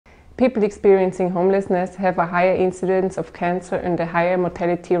People experiencing homelessness have a higher incidence of cancer and a higher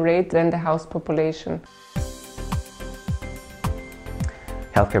mortality rate than the house population.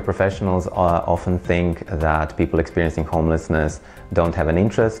 Healthcare professionals often think that people experiencing homelessness don't have an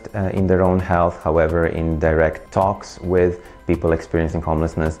interest in their own health. However, in direct talks with people experiencing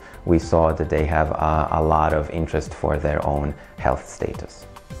homelessness, we saw that they have a lot of interest for their own health status.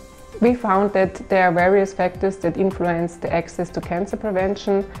 We found that there are various factors that influence the access to cancer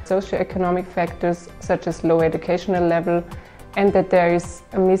prevention, socioeconomic factors such as low educational level, and that there is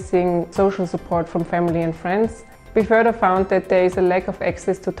a missing social support from family and friends. We further found that there is a lack of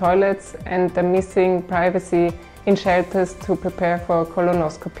access to toilets and a missing privacy in shelters to prepare for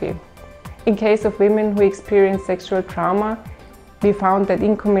colonoscopy. In case of women who experience sexual trauma, we found that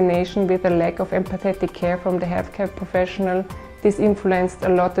in combination with a lack of empathetic care from the healthcare professional, this influenced a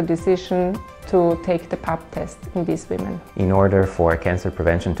lot the decision to take the pap test in these women. In order for cancer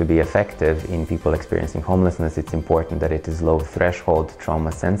prevention to be effective in people experiencing homelessness, it's important that it is low threshold,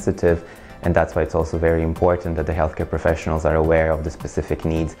 trauma sensitive, and that's why it's also very important that the healthcare professionals are aware of the specific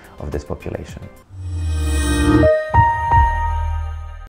needs of this population.